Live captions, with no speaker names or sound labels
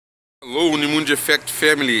Hello Unimundi Effect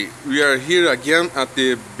family, we are here again at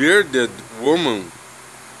the bearded woman,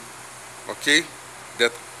 okay,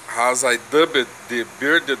 that has I dubbed the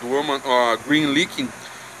bearded woman or green leaking.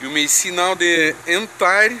 You may see now the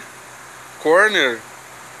entire corner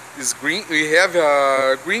is green. We have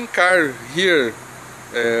a green car here,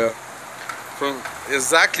 from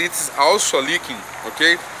exactly it's also leaking,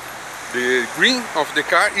 okay. The green of the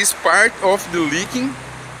car is part of the leaking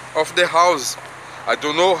of the house. I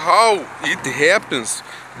don't know how it happens,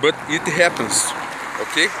 but it happens,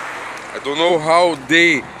 okay? I don't know how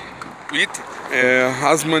it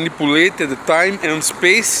has manipulated the time and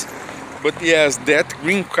space, but yes, that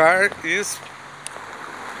green car is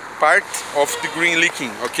part of the green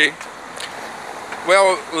leaking, okay?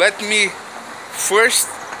 Well, let me first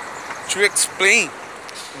to explain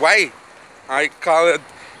why I call it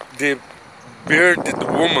the bearded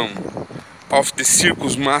woman of the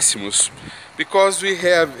Circus Maximus, because we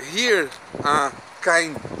have here a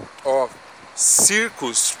kind of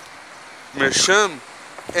circus merchant,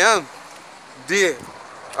 and the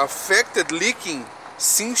affected leaking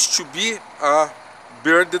seems to be a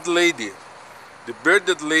bearded lady, the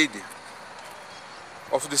bearded lady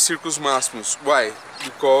of the Circus Maximus. Why?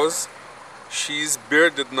 Because she is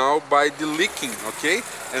bearded now by the leaking, okay?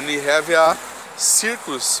 And we have a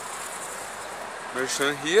circus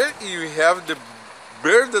merchant here, and we have the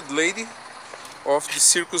bearded lady of the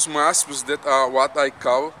Circus Maximus, that are what I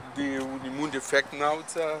call the Unimundi Effect. Now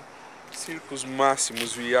it's a Circus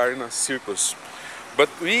Maximus, we are in a circus. But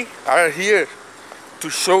we are here to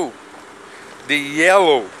show the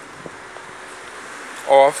yellow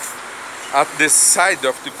of at the side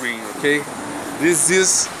of the green, okay? This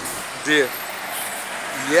is the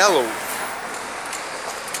yellow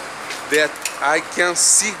that I can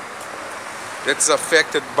see that's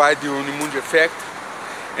affected by the Unimundi Effect,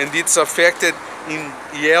 and it's affected in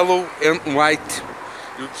yellow and white.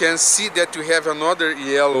 You can see that you have another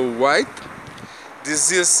yellow white.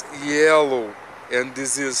 This is yellow and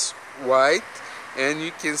this is white, and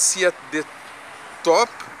you can see at the top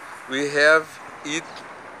we have it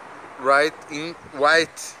right in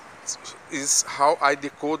white. Is how I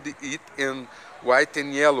decode it in white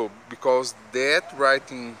and yellow, because that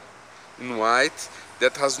writing in white,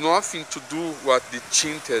 that has nothing to do with the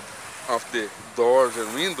tinted of the doors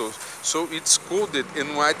and windows, so it's coded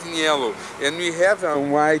in white and yellow. And we have a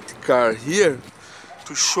white car here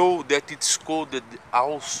to show that it's coded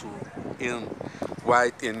also in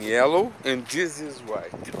white and yellow, and this is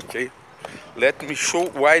white, okay? Let me show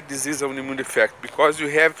why this is a Unimundi Effect, because you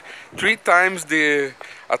have at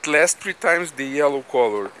least three times the yellow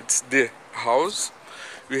color. It's the house,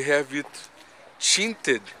 we have it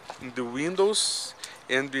tinted in the windows,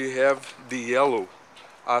 and we have the yellow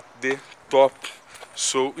at the top,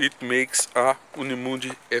 so it makes a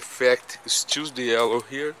Unimundi Effect. Still the yellow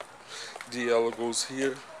here, the yellow goes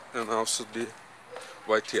here, and also the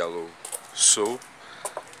white yellow. So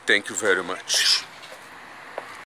thank you very much.